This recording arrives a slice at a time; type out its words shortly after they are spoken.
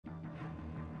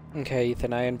Okay,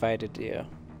 Ethan, I invited you.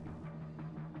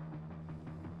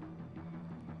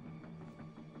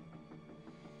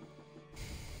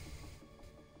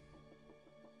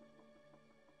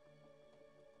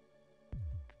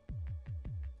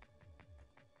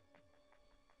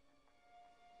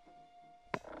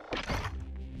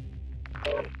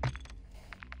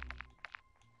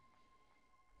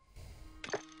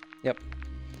 Yep.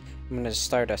 I'm gonna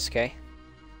start us, okay?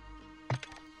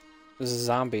 This is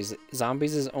zombies.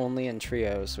 Zombies is only in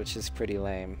trios, which is pretty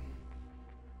lame.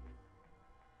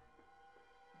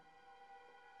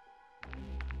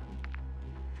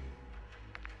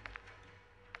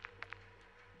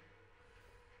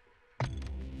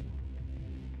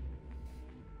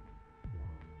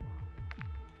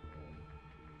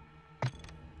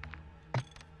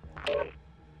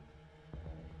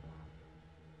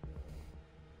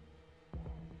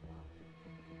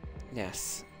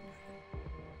 Yes.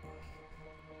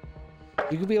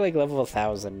 You could be like level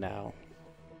 1000 now.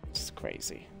 It's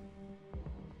crazy.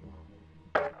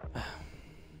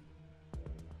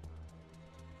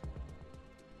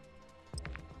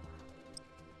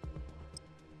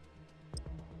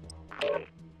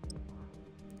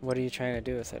 What are you trying to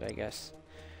do with it, I guess?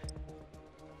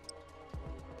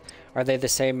 Are they the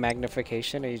same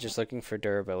magnification? Are you just looking for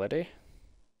durability?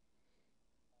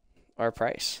 Or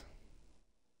price?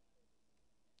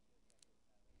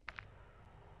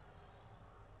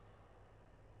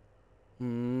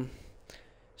 Hmm.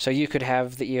 So you could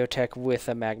have the EOTech with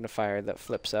a magnifier that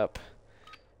flips up,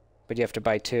 but you have to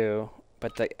buy two.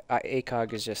 But the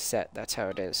ACOG is just set. That's how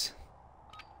it is.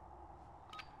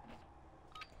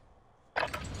 The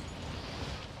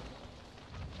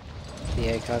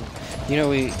ACOG. You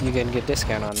know you can get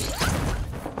discount on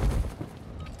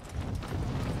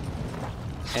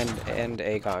and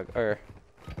ACOG or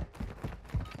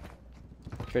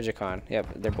Frigicon. Yep,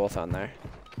 they're both on there.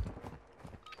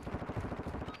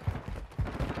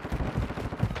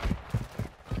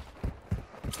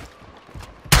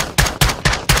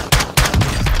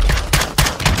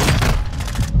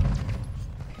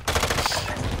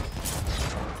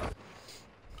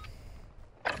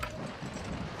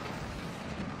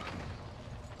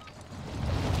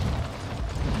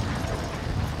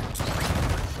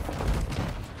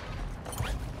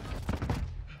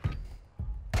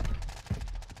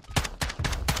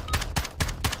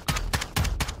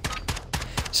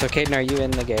 So, Caden, are you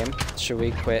in the game? Should we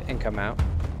quit and come out?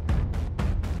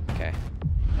 Okay.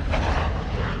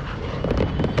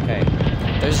 Okay.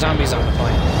 There's zombies on the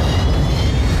plane.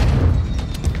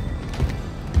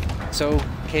 So,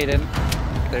 Caden,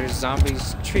 there's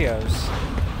zombies trios,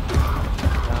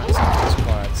 not zombies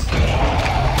quads.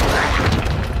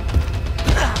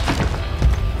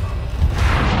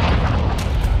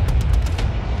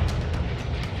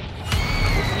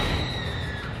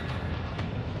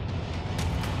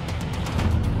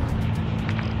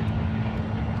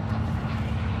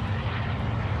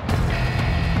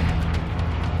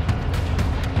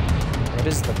 What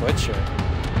is the butcher?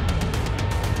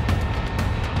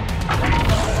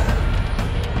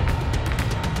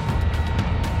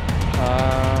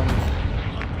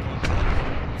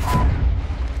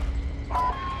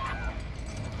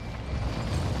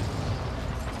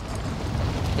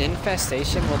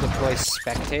 Infestation will deploy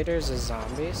spectators as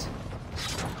zombies?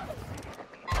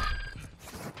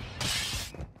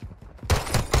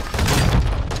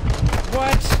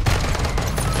 What?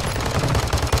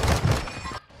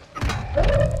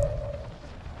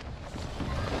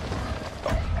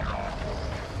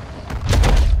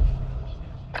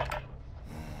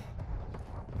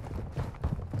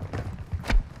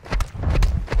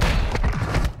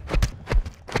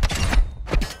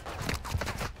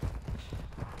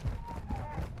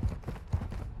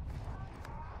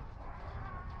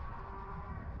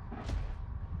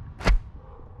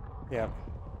 Yep.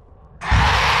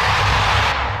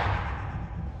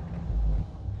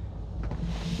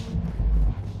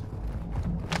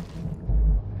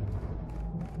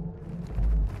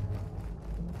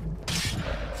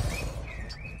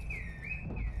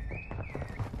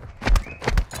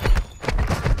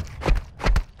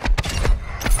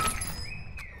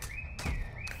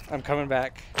 I'm coming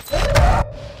back.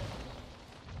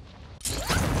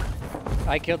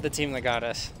 I killed the team that got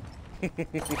us.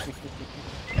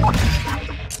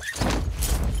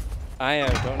 I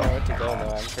don't know what to go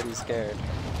though, I'm pretty scared.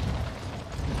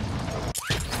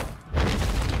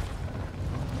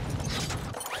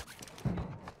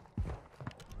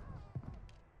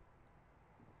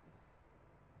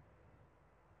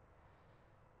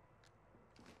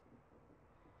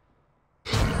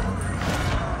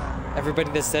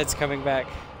 Everybody that's dead's coming back.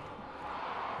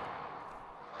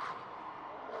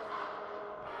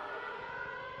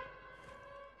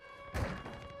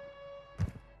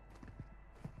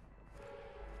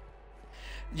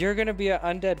 You're gonna be an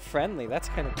undead friendly. That's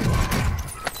kind of cool.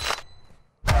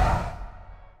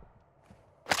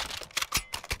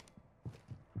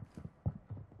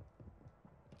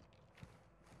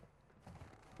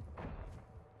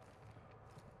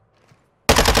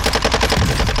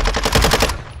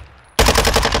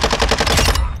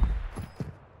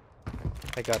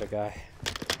 I got a guy.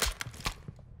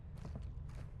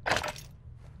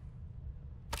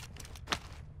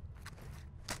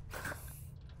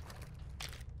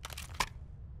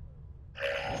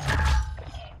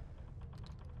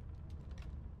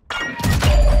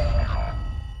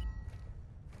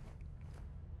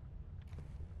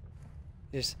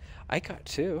 I got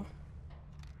two.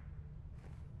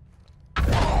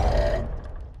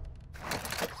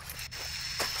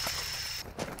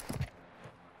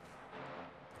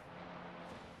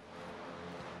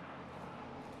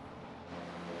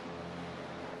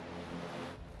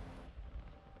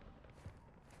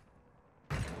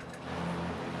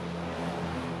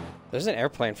 There's an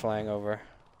airplane flying over.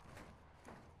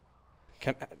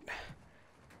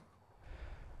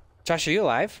 Josh, are you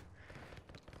alive?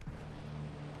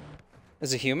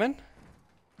 Is it human?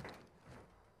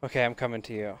 Okay, I'm coming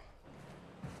to you.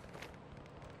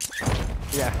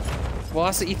 Yeah. Well,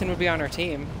 also Ethan would be on our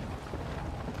team.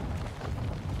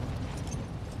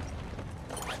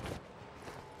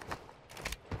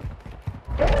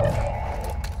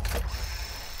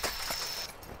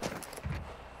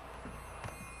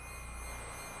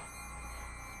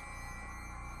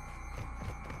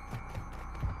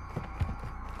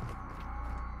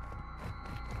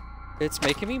 It's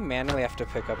making me manually have to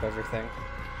pick up everything.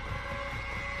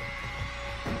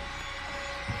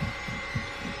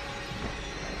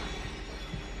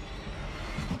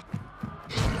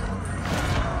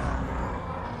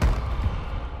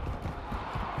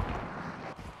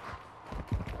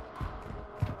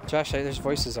 Josh, there's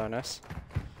voices on us.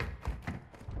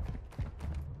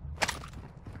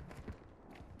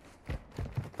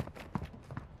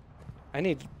 I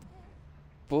need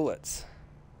bullets.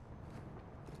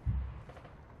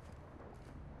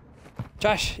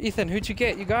 Josh, Ethan, who'd you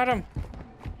get? You got him.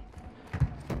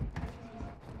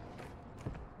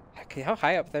 Okay, how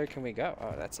high up there can we go?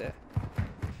 Oh, that's it.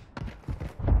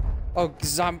 Oh,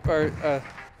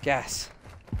 gas.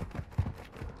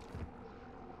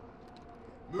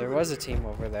 There was a team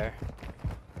over there.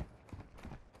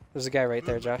 There's a guy right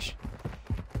there, Josh.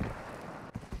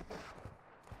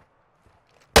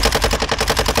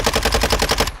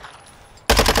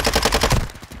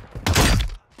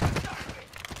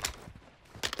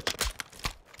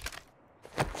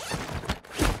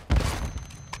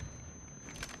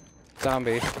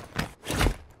 Zombie.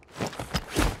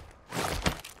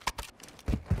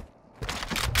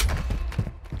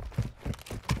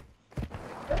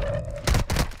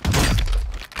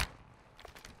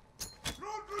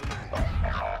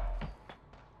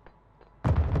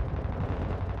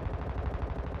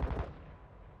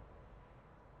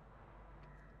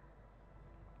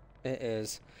 It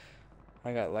is.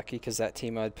 I got lucky because that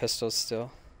team had pistols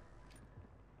still.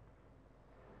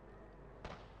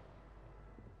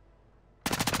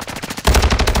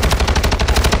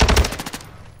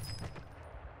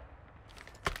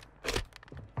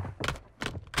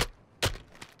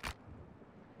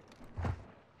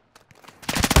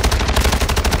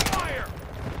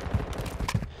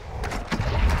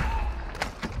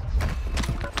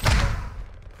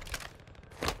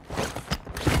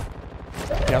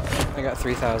 Yep, I got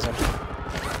 3,000. Is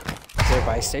there a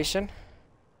buy station?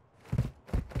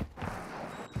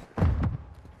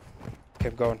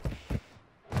 Keep going.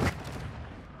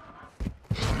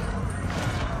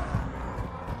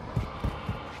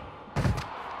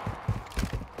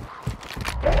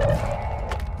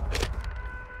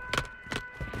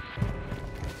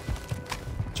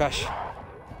 Josh.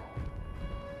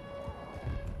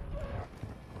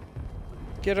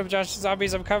 Get him, Josh.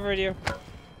 Zombies, I'm covering you.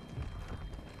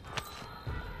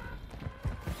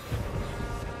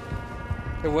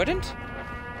 It wouldn't?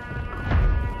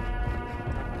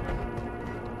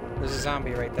 There's a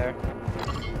zombie right there.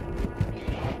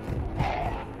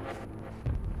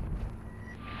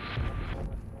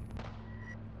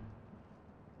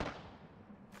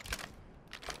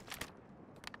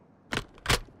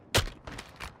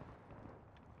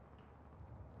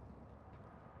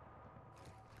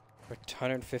 We're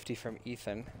 150 from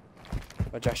Ethan.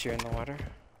 Oh, Josh, you're in the water?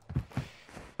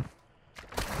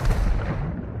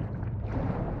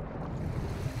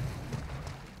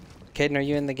 Caden, are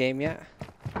you in the game yet?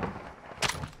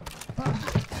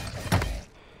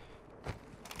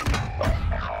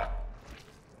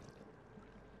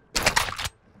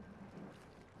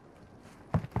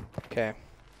 Okay.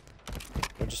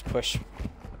 Well, just push.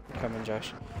 Come in,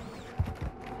 Josh.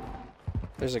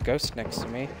 There's a ghost next to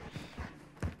me.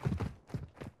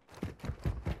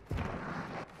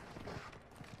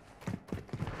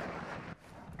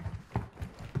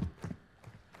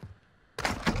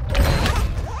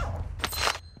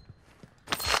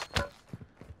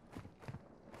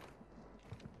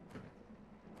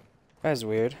 That was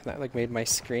weird. That like made my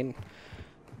screen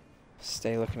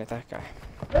stay looking at that guy.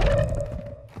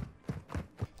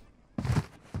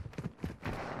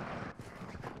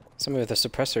 Somebody with a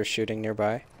suppressor shooting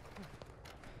nearby.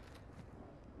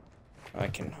 I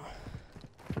can...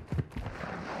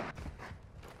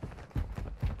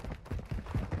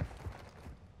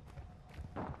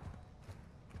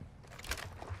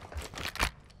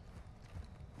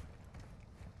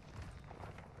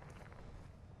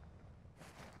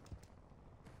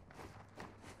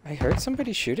 I heard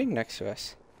somebody shooting next to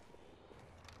us.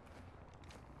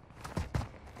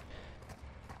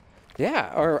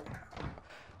 Yeah, or...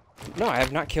 No, I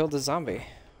have not killed a zombie.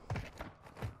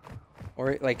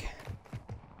 Or, like...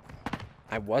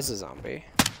 I was a zombie.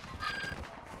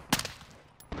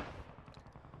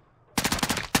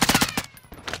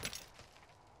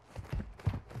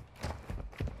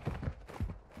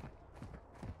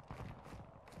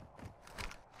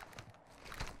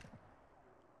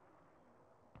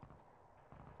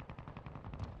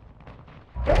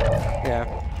 Yeah.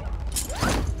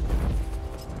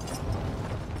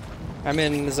 I'm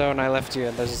in the zone I left you,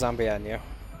 and there's a zombie on you.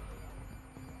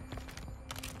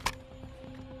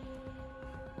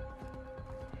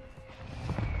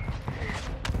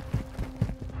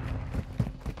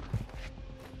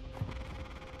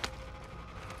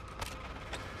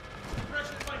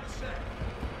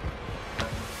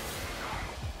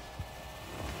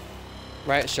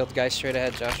 Right, shield guy straight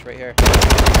ahead, Josh, right here.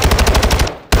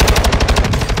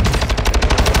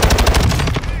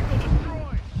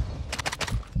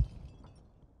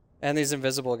 And he's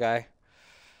invisible guy.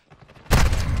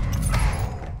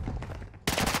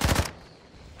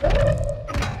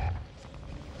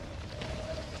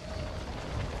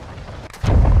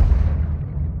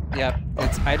 Yep,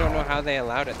 it's, I don't know how they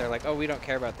allowed it. They're like, oh, we don't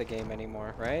care about the game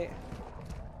anymore, right?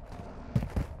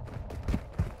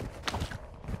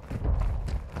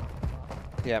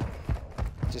 Yep.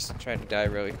 Just try to die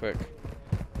really quick.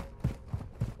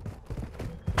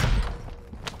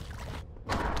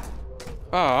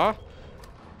 Aw.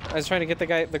 I was trying to get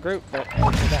the group, but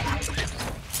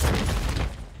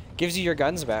gives you your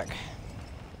guns back.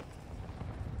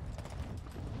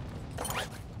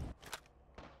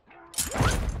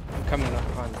 I'm coming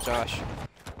up on Josh.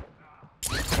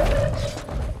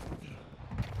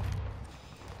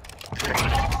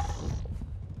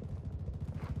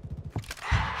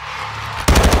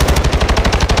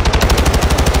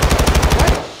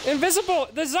 What? Invisible!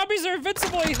 The zombies are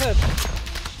invincible, Ethan!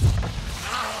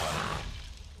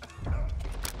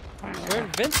 You're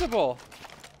invincible.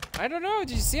 I don't know.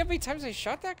 Did you see how many times I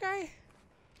shot that guy?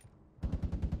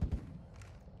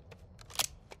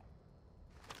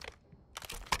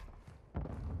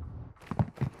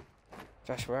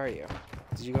 Josh, where are you?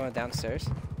 Did you go downstairs?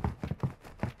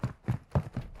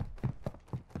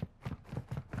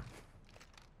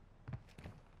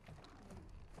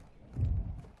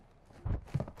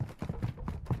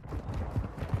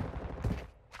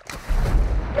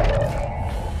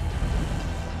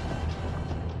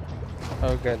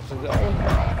 Oh, good.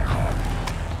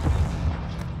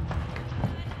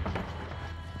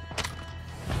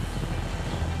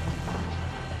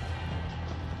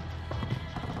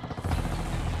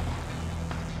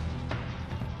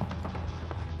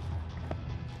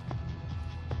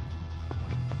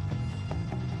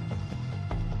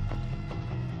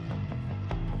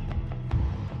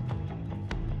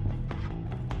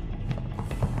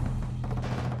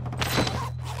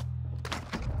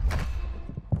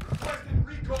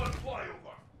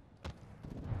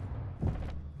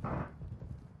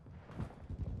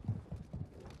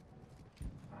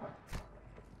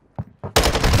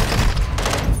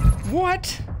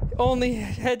 What? Only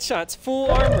headshots,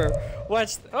 full armor.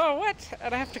 Watch. Oh, what?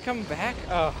 And I have to come back?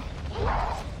 Oh.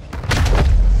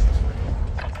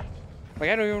 Like,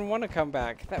 I don't even want to come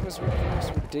back. That was the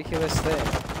most ridiculous thing.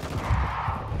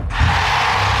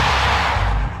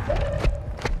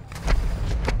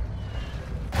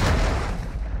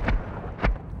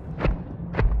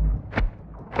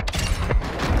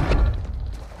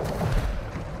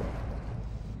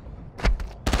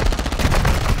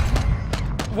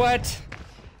 What?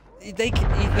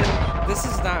 Ethan, this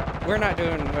is not, we're not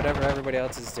doing whatever everybody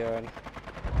else is doing.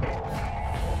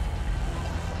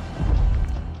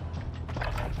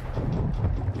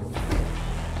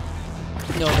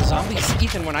 No, the zombies.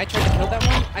 Ethan, when I tried to kill that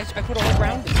one, I put a whole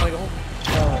round in, like a whole.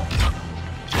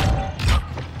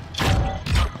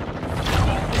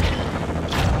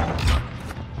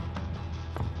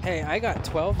 Hey, I got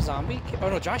 12 zombie. Oh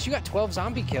no, Josh, you got 12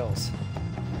 zombie kills.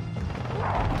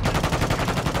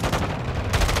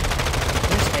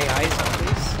 There's AI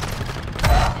zombies.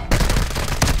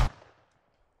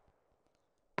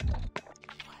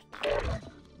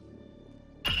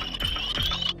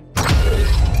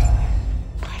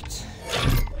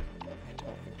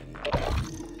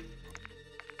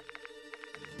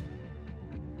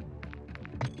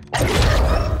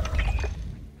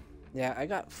 Yeah, I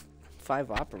got 5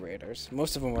 operators.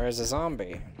 Most of them were as a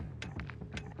zombie.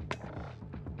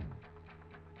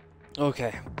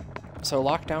 Okay. So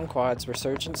lockdown quads,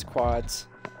 resurgence quads,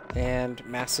 and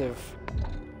massive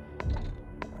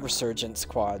resurgence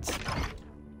quads.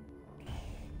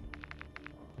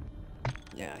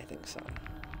 Yeah, I think so.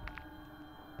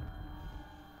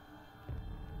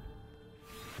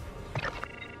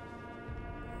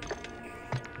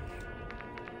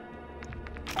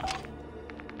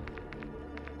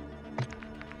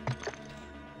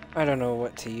 I don't know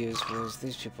what to use for these.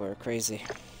 These people are crazy.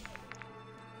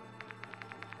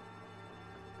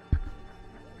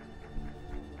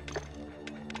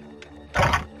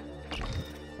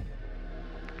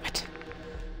 What?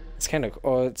 It's kind of...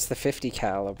 Oh, it's the 50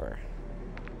 caliber.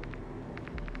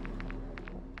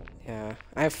 Yeah.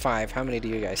 I have 5. How many do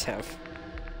you guys have?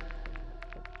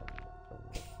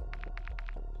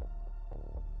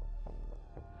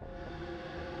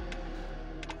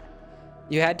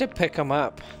 You had to pick them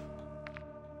up.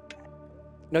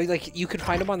 No, like, you could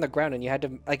find them on the ground, and you had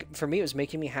to, like, for me, it was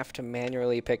making me have to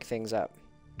manually pick things up.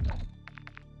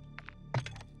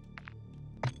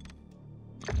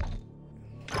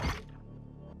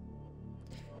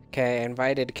 Okay, I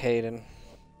invited Caden.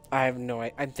 I have no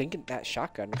idea. I'm thinking that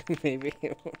shotgun, maybe.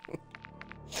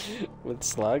 With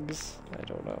slugs? I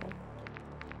don't know.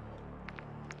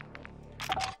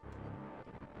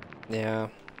 Yeah.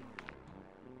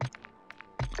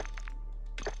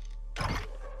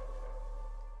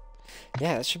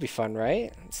 Yeah, that should be fun,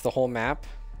 right? It's the whole map.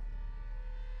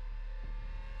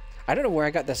 I don't know where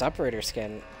I got this operator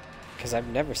skin, because I've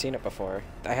never seen it before.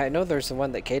 I know there's the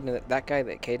one that Caden, that guy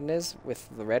that Caden is, with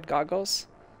the red goggles.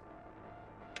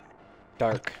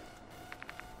 Dark.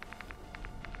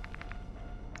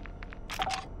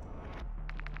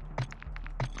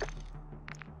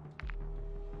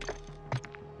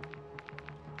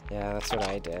 Yeah, that's what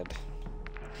I did.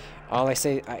 All I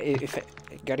say, if I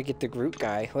gotta get the Groot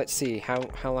guy. Let's see how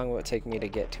long will it take me to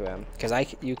get to him? Because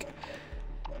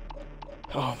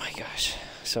oh my gosh.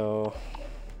 So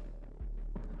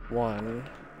 1,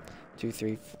 2,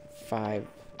 3, 5,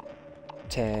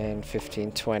 10,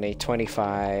 15, 20,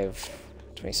 25,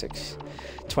 26,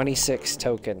 26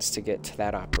 tokens to get to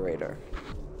that operator,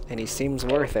 and he seems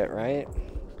worth it, right?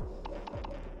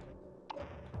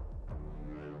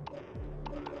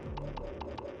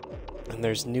 And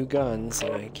there's new guns,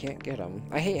 and I can't get them.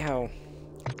 I hate how...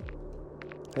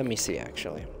 Let me see,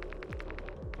 actually.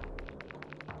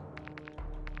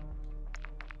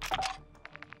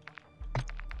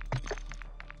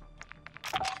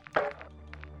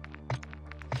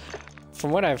 From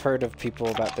what I've heard of people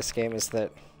about this game is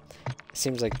that it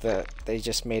seems like they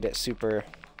just made it super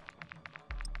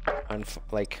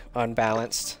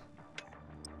unbalanced.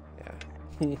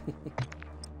 Yeah.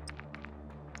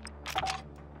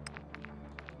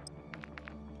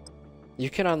 You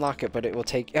can unlock it, but it will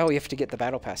take... Oh, you have to get the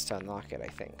battle pass to unlock it, I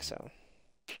think, so...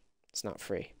 It's not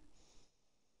free.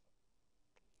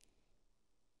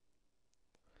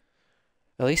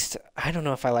 At least, I don't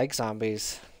know if I like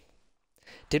zombies.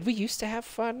 Did we used to have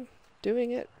fun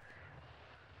doing it?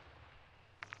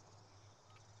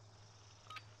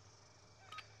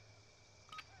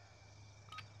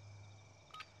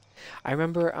 I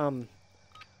remember,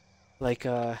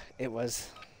 it was...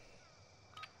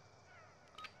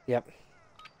 Yep.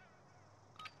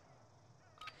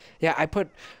 Yeah, I put...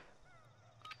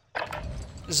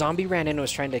 Zombie ran in and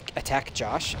was trying to attack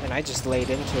Josh, and I just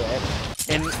laid into it.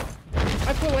 And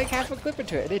I put like half a clip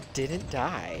into it, and it didn't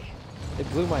die. It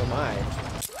blew my mind.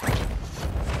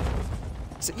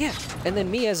 So, yeah, and then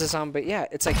me as a zombie, yeah,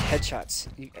 it's like headshots.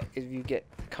 If you get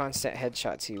constant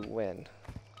headshots, you win.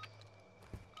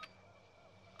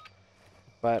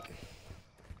 But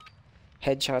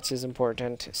headshots is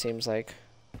important, it seems like.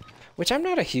 Which I'm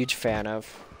not a huge fan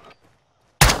of.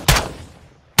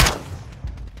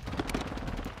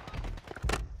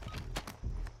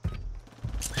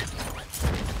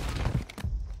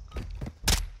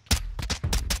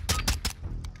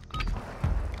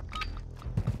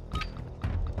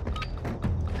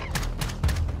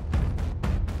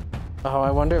 Oh,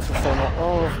 I wonder if a thermal...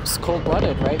 Oh, it's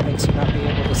cold-blooded, right? Makes you not be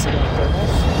able to sit on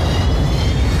thermals?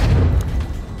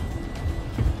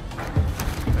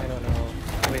 I don't know.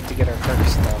 We have to get our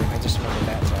perks, though. I just remember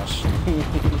that, Josh.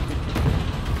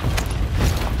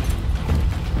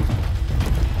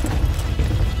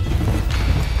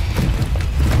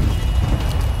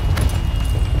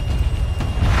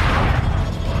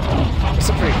 It's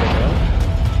a pretty good one.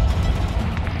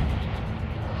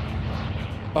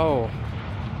 Oh.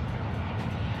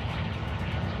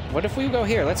 What if we go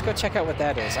here? Let's go check out what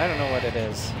that is. I don't know what it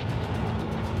is.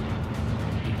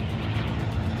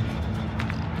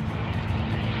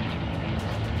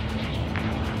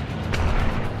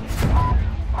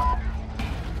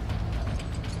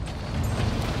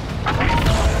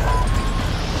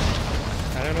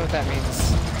 I don't know what that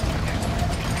means.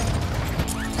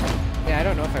 Yeah, I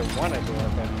don't know if I want to do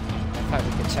it, but I thought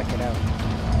we could check it out.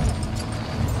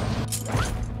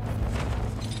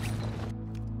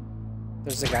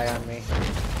 There's a guy on me.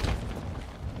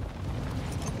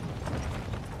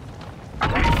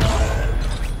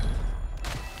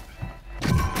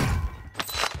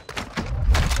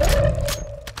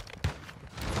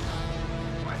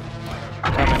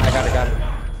 Coming, I got him.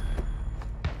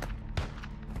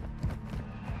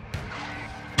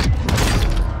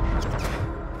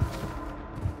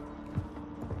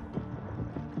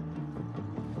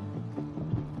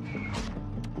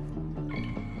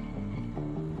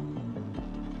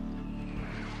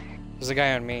 There's a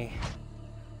guy on me.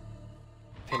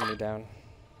 Pinning me down.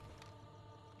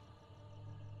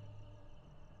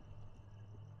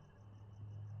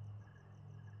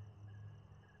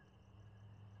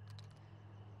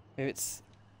 Maybe it's...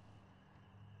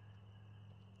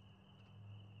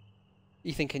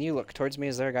 Ethan, can you look towards me?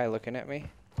 Is there a guy looking at me?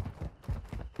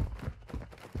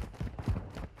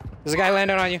 There's a guy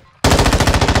landing on you.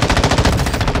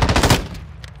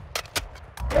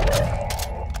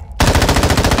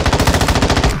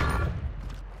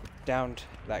 Downed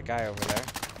that guy over there.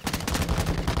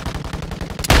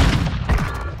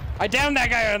 I downed that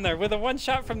guy on there with a one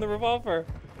shot from the revolver.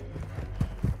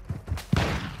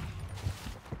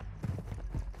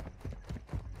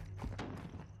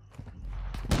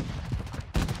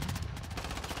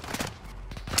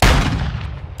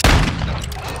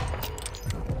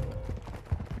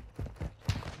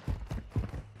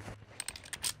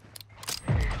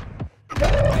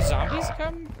 Do zombies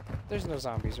come? There's no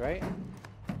zombies, right?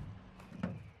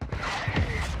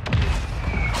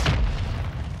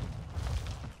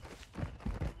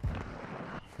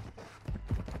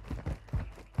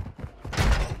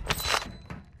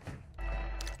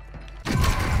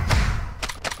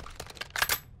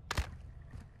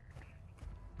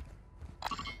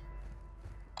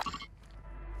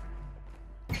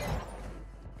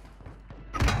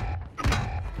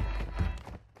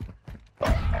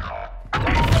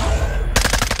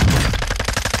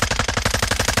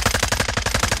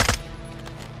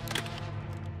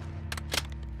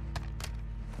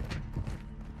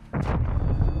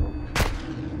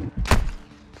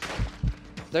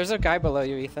 There's a guy below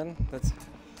you, Ethan. That's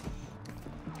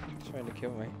trying to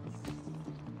kill me.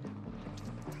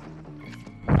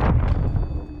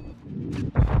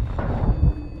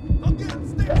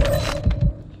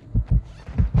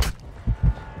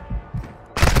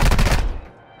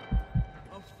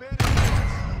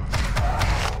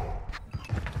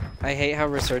 I hate how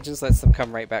Resurgence lets them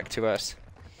come right back to us.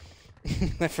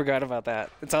 I forgot about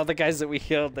that. It's all the guys that we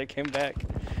killed that came back.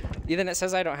 Ethan, it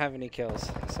says I don't have any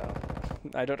kills, so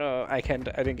I don't know. I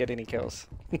didn't get any kills.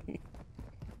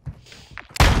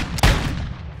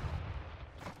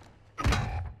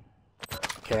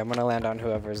 Okay, I'm gonna land on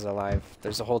whoever's alive.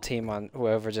 There's a whole team on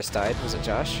whoever just died. Was it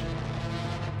Josh?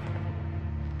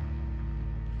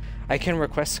 I can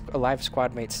request alive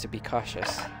squad mates to be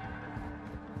cautious.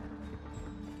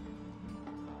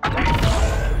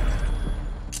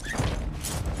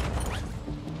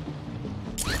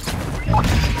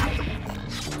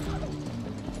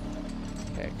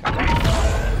 Okay, come on.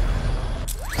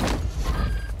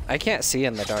 I can't see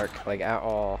in the dark, like, at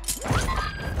all.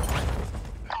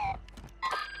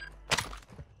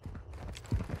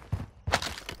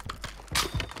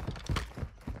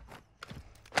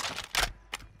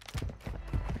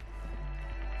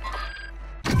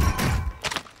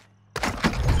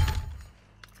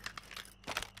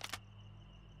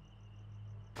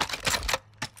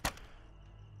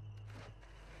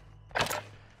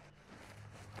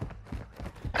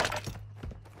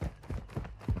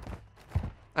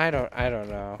 I don't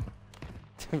know,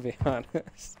 to be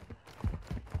honest.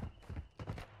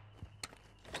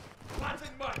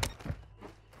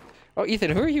 Oh,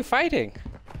 Ethan, who are you fighting?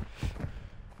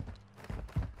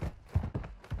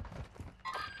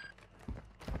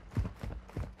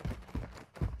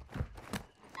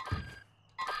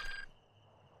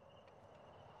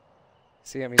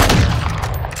 See him? He's over there.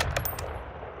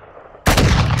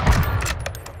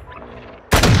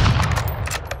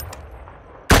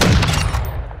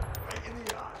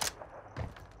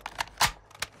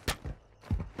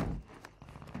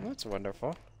 That's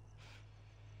wonderful.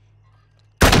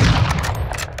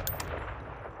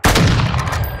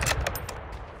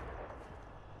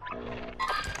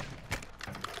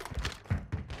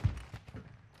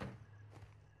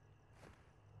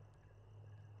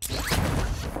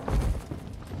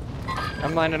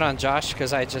 I'm landing on Josh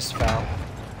because I just fell.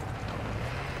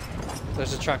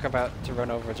 There's a truck about to run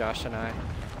over Josh and I.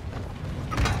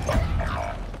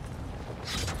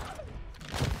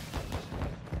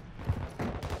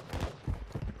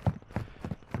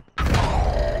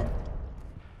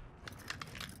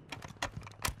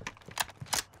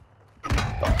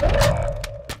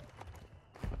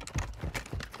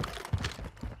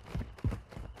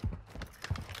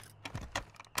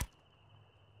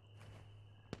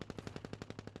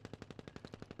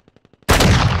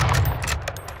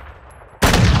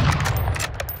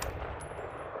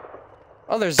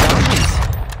 Oh, there's zombies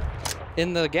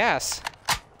in the gas.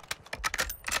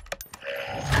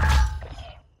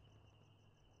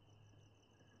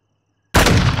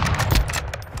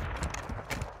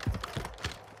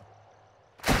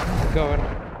 Going.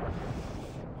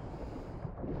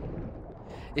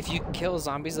 If you kill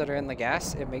zombies that are in the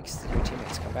gas, it makes your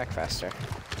teammates come back faster.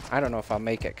 I don't know if I'll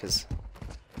make it because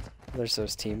there's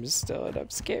those teams still and I'm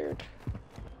scared.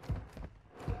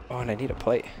 Oh, and I need a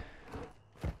plate.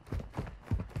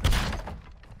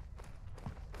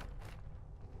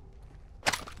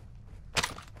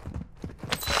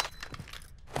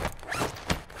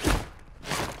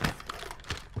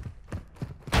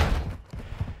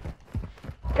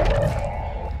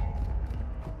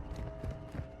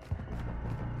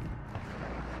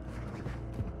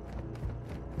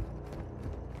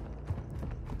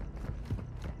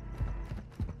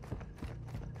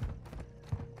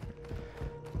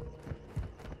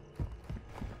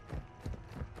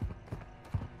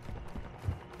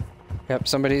 Yep,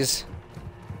 somebody's...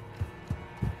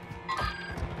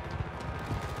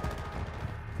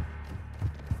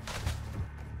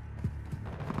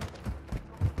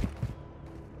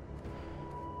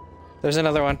 There's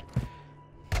another one.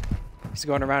 He's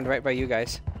going around right by you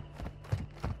guys.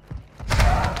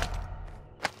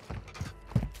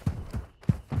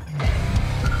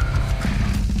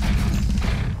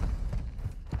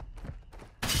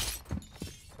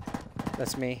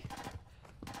 That's me.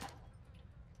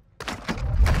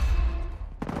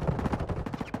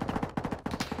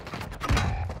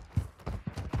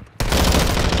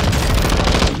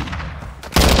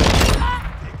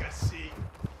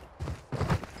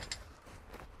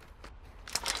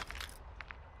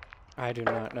 I do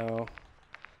not know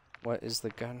what is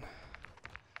the gun.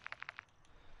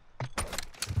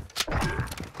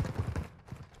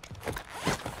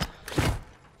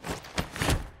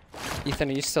 Ethan,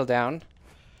 are you still down?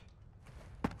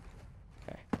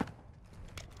 Okay.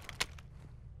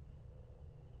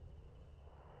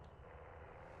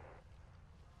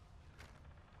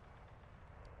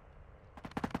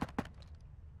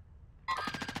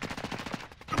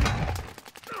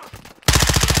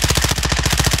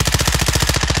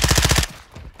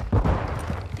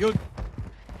 You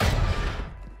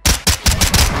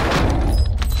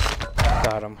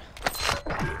got him.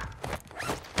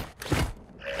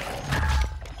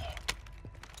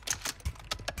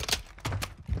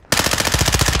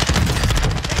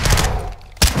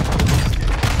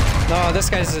 No, this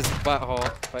guy's his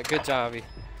butthole, but good job.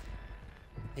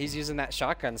 He's using that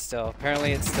shotgun still.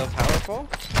 Apparently it's still powerful.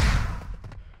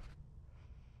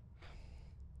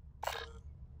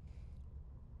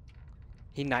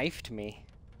 He knifed me.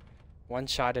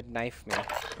 One-shotted knifed me.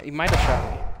 He might have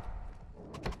shot me.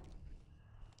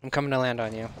 I'm coming to land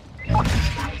on you.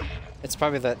 It's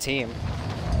probably that team.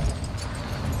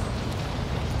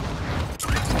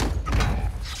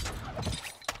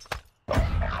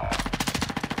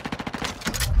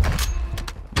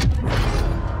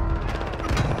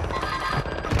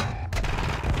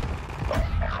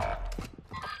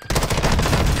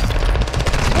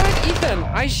 What,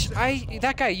 Ethan?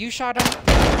 That guy, you shot him?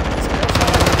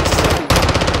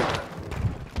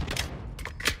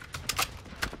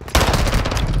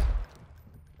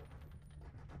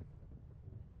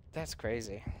 That's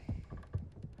crazy.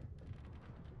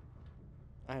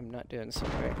 I'm not doing so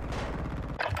great.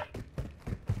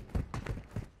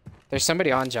 There's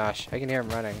somebody on Josh. I can hear him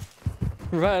running.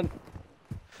 Run!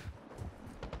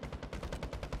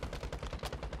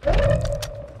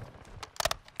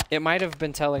 It might have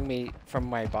been telling me from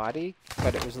my body,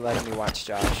 but it was letting me watch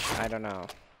Josh. I don't know.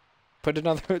 Put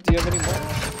another. Do you have any more?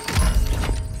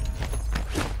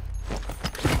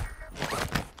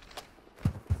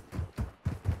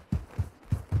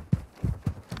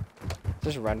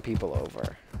 Just run people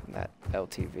over in that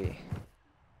LTV.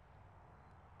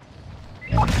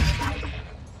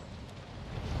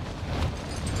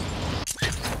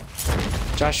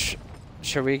 Josh,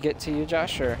 should we get to you,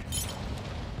 Josh, or?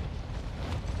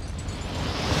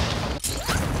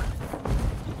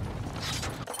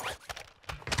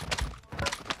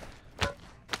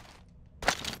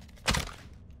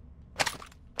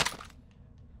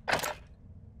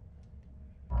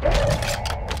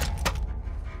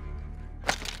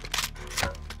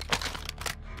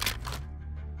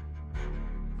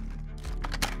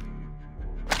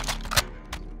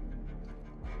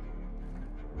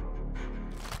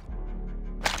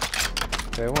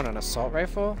 Do I want an assault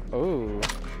rifle? Ooh.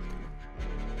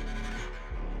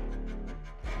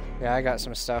 Yeah, I got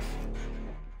some stuff.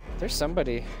 There's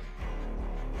somebody.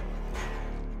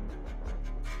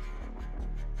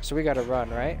 So we gotta run,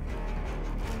 right?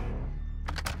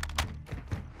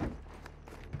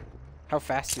 How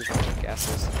fast do you think the gas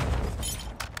is?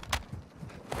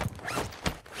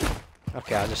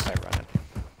 Okay, I'll just start running.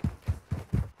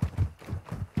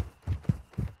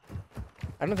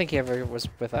 I don't think he ever was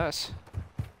with us.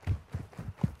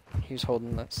 He was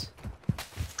holding this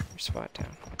spot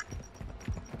down.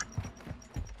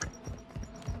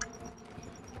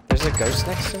 There's a ghost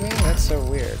next to me? That's so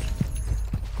weird.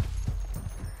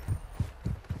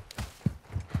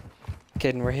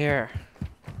 Kidding, we're here.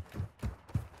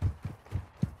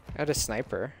 Got a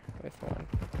sniper with one.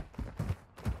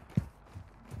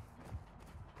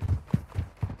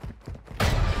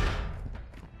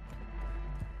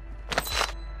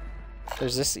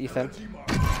 There's this Ethan.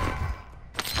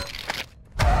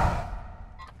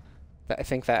 I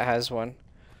think that has one.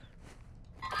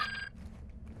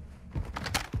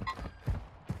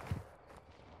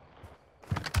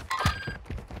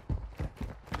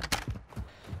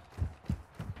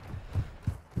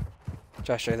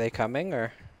 Josh, are they coming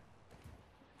or?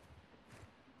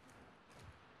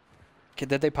 Okay,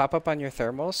 did they pop up on your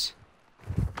thermals?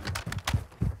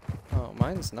 Oh,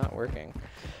 mine's not working.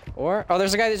 Or, oh,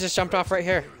 there's a guy that just jumped off right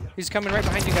here. He's coming right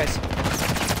behind you guys.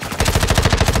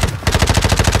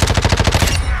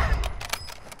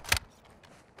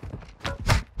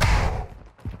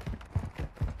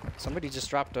 Somebody just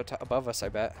dropped above us, I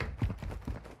bet.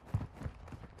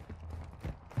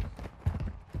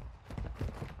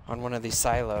 On one of these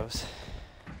silos.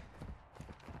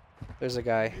 There's a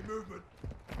guy.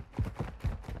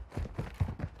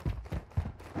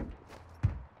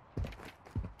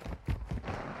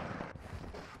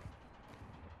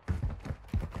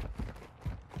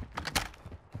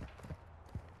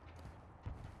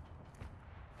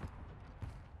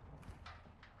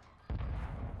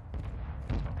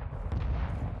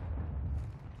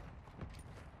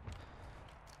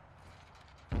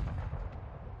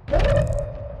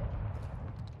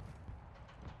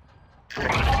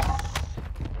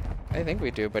 I think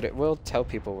we do, but it will tell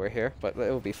people we're here, but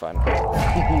it will be fun.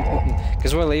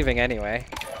 Because we're leaving anyway.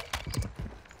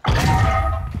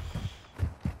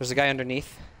 There's a guy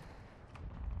underneath.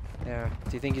 Yeah.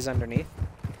 Do you think he's underneath?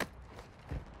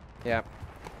 Yeah.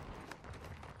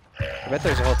 I bet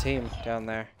there's a whole team down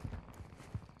there.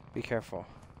 Be careful.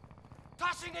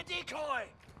 Tossing a decoy!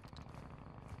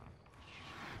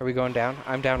 Are we going down?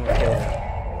 I'm down with Caleb.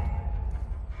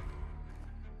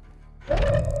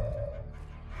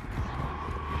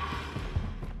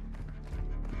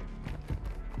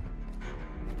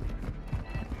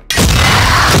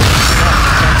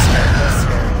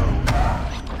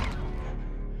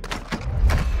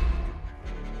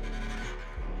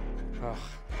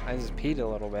 I just peed a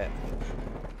little bit.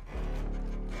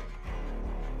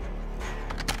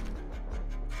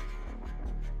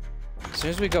 As soon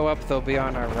as we go up, they'll be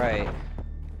on our right.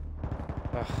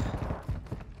 Ugh.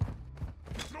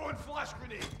 Throwing flash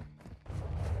grenade!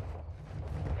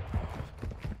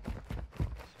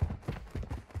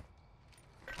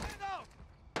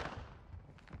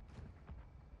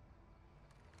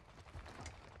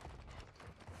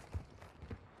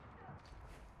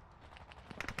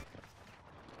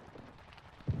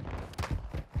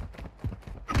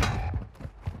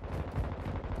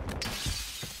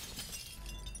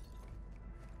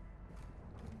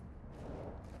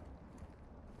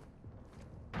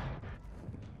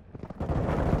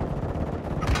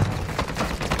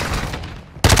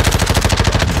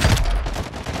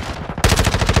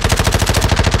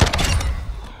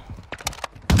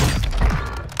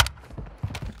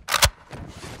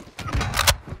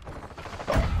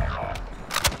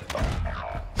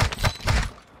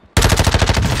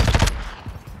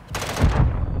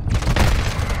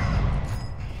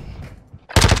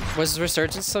 Was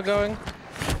Resurgence still going?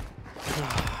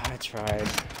 I tried.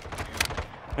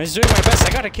 I was doing my best.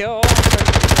 I got a kill. I'm trying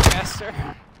to go faster.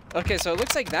 Okay, so it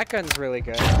looks like that gun's really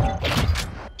good.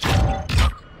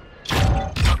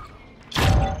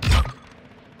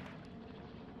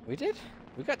 We did?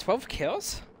 We got 12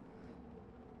 kills?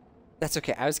 That's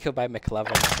okay. I was killed by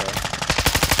McLovin.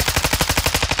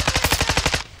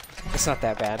 So it's not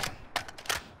that bad.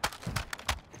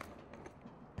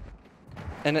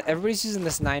 And everybody's using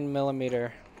this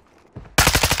 9mm.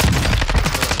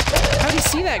 How do you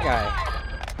see that guy?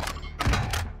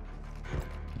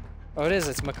 Oh, it is.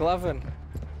 It's McLovin.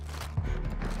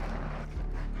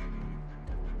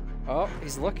 Oh,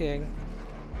 he's looking.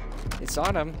 It's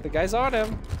on him. The guy's on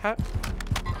him. How?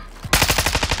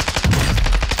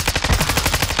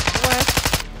 What?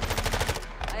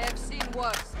 I have seen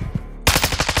worse.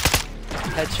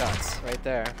 Headshots right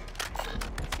there.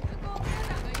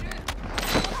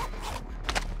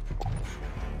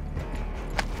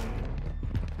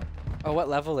 Oh, what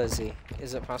level is he?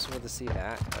 Is it possible to see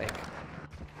that? Like,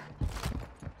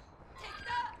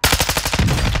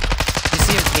 you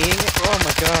see him peeing? Oh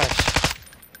my gosh.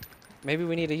 Maybe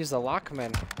we need to use the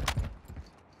Lockman.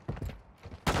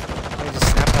 Let me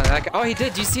just snap onto that guy. Oh, he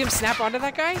did. Do you see him snap onto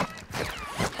that guy?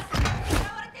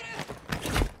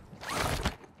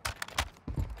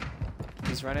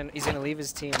 He's running. He's gonna leave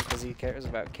his team because he cares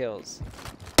about kills.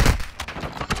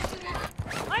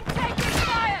 I'm taking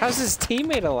fire! How's his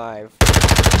teammate alive?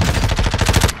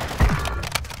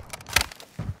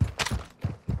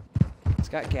 He's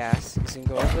got gas. He's gonna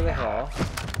go over the hill.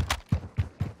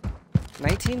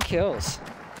 19 kills.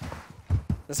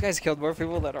 This guy's killed more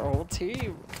people than our whole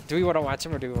team. Do we want to watch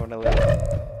him or do we want to leave?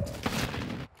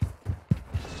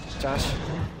 Josh?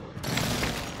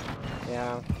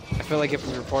 Yeah. I feel like if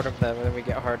we report them, then we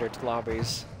get harder to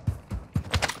lobbies.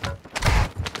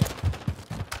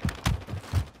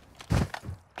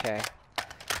 Okay.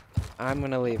 I'm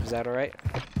gonna leave. Is that alright?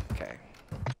 Okay.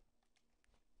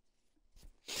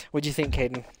 What'd you think,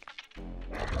 Caden?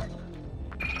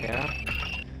 Yeah?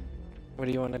 What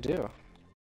do you want to do?